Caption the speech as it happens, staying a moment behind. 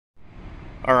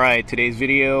Alright, today's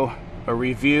video, a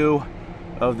review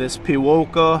of this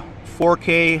Piwoka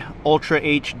 4K Ultra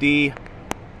HD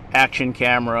action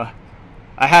camera.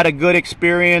 I had a good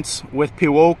experience with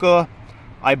Piwoka.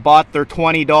 I bought their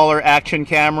 $20 action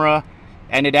camera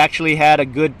and it actually had a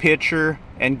good picture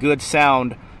and good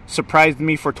sound. Surprised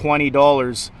me for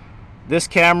 $20. This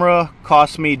camera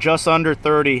cost me just under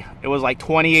 $30. It was like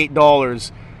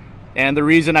 $28. And the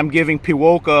reason I'm giving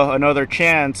Piwoka another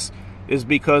chance is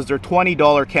because their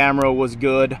 $20 camera was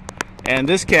good, and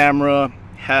this camera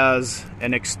has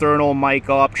an external mic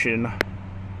option.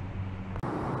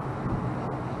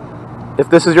 If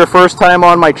this is your first time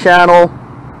on my channel,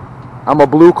 I'm a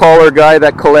blue collar guy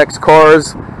that collects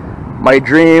cars. My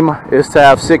dream is to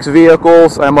have 6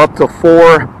 vehicles. I'm up to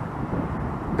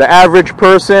 4. The average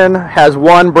person has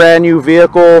one brand new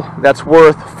vehicle that's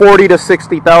worth $40,000 to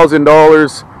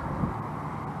 $60,000.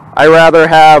 I rather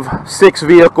have 6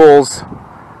 vehicles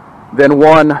than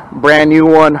one brand new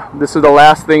one. This is the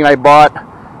last thing I bought,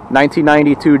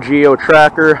 1992 Geo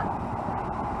Tracker.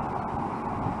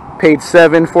 Paid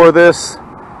 $7 for this.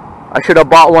 I should have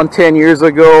bought one 10 years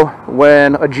ago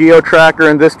when a Geo Tracker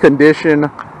in this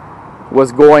condition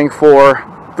was going for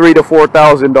 $3,000 to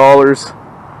 $4,000.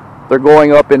 They're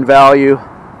going up in value.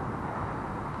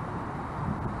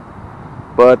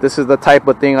 But this is the type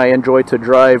of thing I enjoy to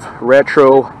drive,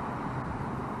 retro.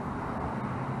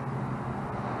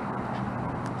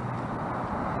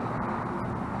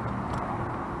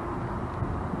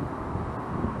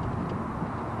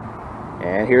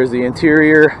 And here's the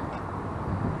interior.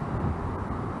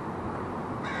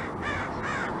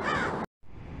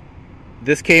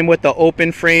 This came with the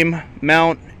open frame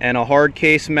mount and a hard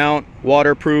case mount,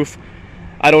 waterproof.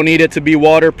 I don't need it to be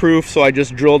waterproof, so I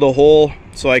just drilled a hole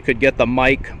so I could get the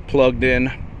mic plugged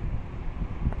in.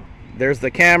 There's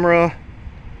the camera.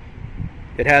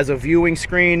 It has a viewing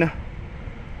screen.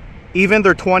 Even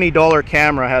their $20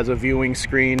 camera has a viewing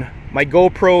screen. My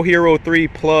GoPro Hero 3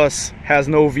 Plus has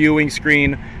no viewing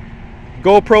screen.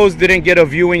 GoPros didn't get a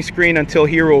viewing screen until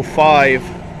Hero 5.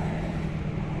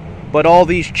 But all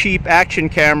these cheap action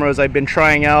cameras I've been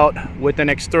trying out with an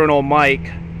external mic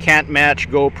can't match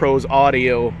GoPro's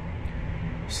audio.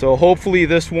 So hopefully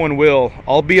this one will.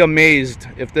 I'll be amazed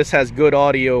if this has good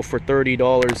audio for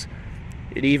 $30.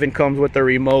 It even comes with a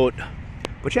remote.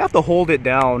 But you have to hold it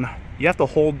down. You have to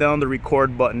hold down the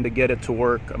record button to get it to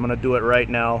work. I'm gonna do it right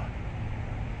now.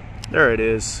 There it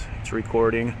is. It's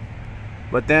recording.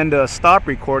 But then to stop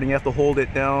recording, you have to hold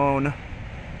it down.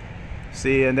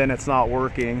 See, and then it's not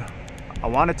working. I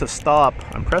want it to stop.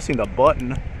 I'm pressing the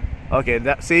button. Okay,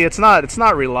 see, it's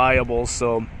not reliable,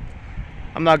 so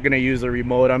I'm not gonna use the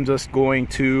remote. I'm just going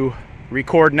to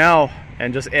record now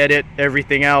and just edit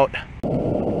everything out.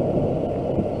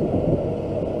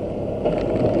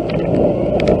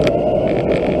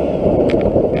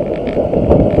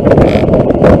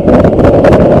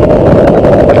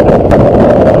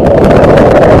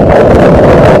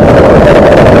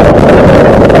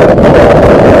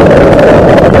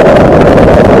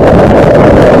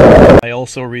 I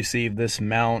also received this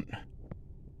mount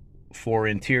for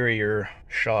interior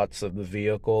shots of the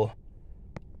vehicle.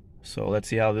 So let's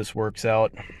see how this works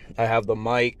out. I have the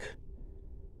mic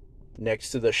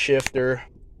next to the shifter.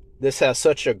 This has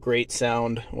such a great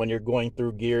sound when you're going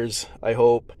through gears. I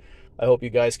hope you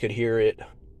guys could hear it.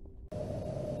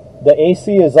 The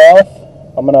AC is off.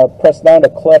 I'm gonna press down the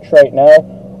clutch right now.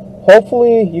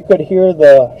 Hopefully you could hear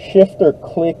the shifter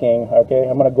clicking. Okay,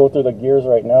 I'm gonna go through the gears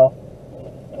right now.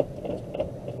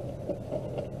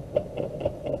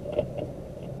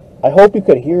 I hope you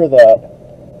could hear that.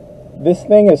 This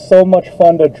thing is so much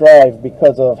fun to drive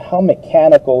because of how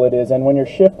mechanical it is, and when you're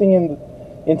shifting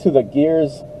into the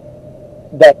gears,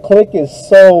 that click is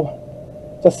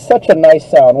just such a nice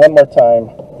sound. One more time.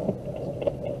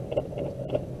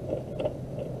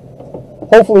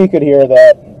 Hopefully you could hear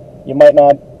that. You might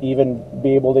not even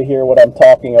be able to hear what I'm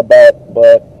talking about,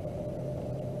 but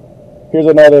here's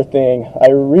another thing.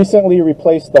 I recently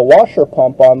replaced the washer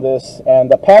pump on this, and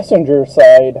the passenger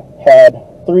side had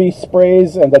 3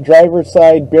 sprays and the driver's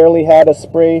side barely had a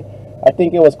spray. I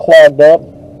think it was clogged up,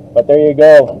 but there you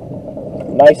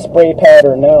go. Nice spray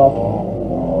pattern now.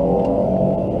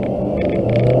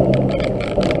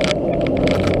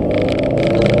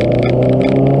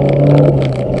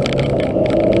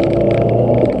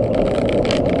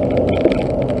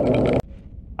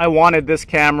 I wanted this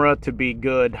camera to be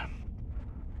good.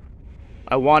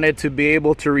 I wanted to be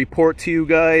able to report to you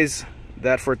guys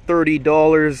that for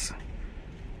 $30,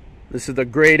 this is the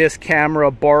greatest camera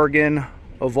bargain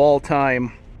of all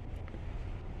time.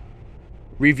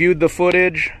 Reviewed the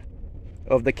footage.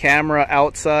 of the camera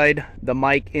outside, the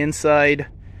mic inside,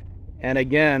 and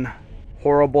again,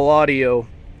 horrible audio.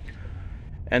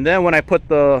 And then when I put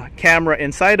the camera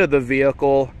inside of the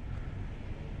vehicle,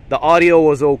 the audio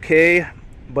was okay,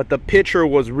 but the picture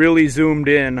was really zoomed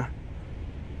in.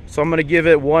 So I'm going to give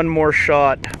it one more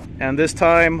shot, and this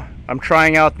time I'm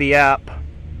trying out the app.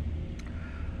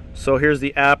 So here's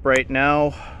the app right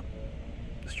now.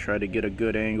 Let's try to get a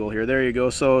good angle here. There you go.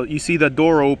 So you see the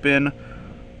door open.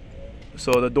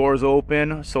 So the door's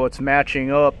open, so it's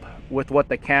matching up with what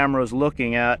the camera is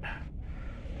looking at.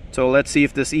 So let's see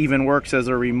if this even works as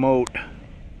a remote.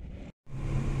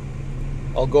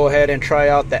 I'll go ahead and try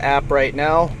out the app right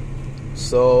now.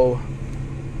 So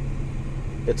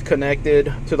it's connected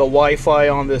to the Wi-Fi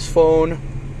on this phone.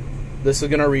 This is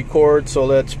gonna record, so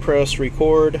let's press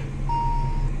record.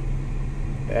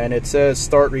 And it says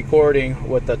start recording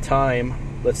with the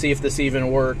time. Let's see if this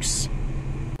even works.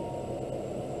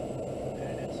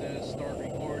 And it says start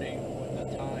recording with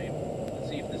the time. Let's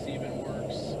see if this even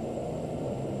works.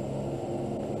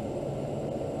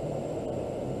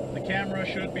 The camera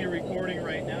should be recording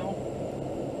right now.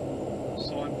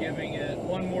 So I'm giving it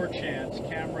one more chance.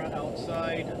 Camera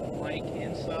outside, mic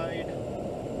inside,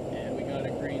 and we got a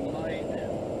green light.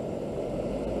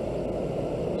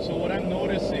 So what I'm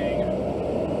noticing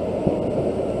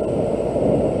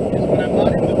is when I'm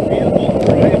not in the vehicle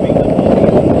driving, the audio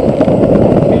is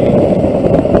okay.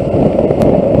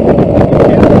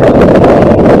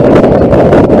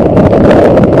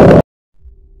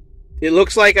 It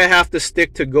looks like I have to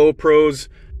stick to GoPros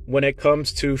when it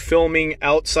comes to filming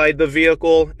outside the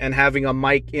vehicle and having a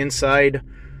mic inside.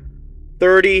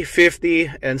 $30,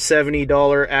 $50, and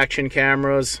 $70 action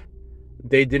cameras,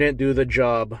 they didn't do the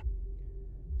job.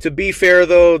 To be fair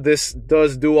though, this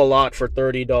does do a lot for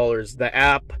 $30. The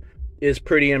app is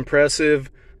pretty impressive,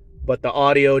 but the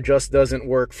audio just doesn't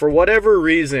work. For whatever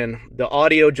reason, the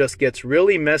audio just gets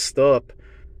really messed up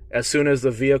as soon as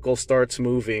the vehicle starts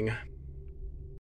moving.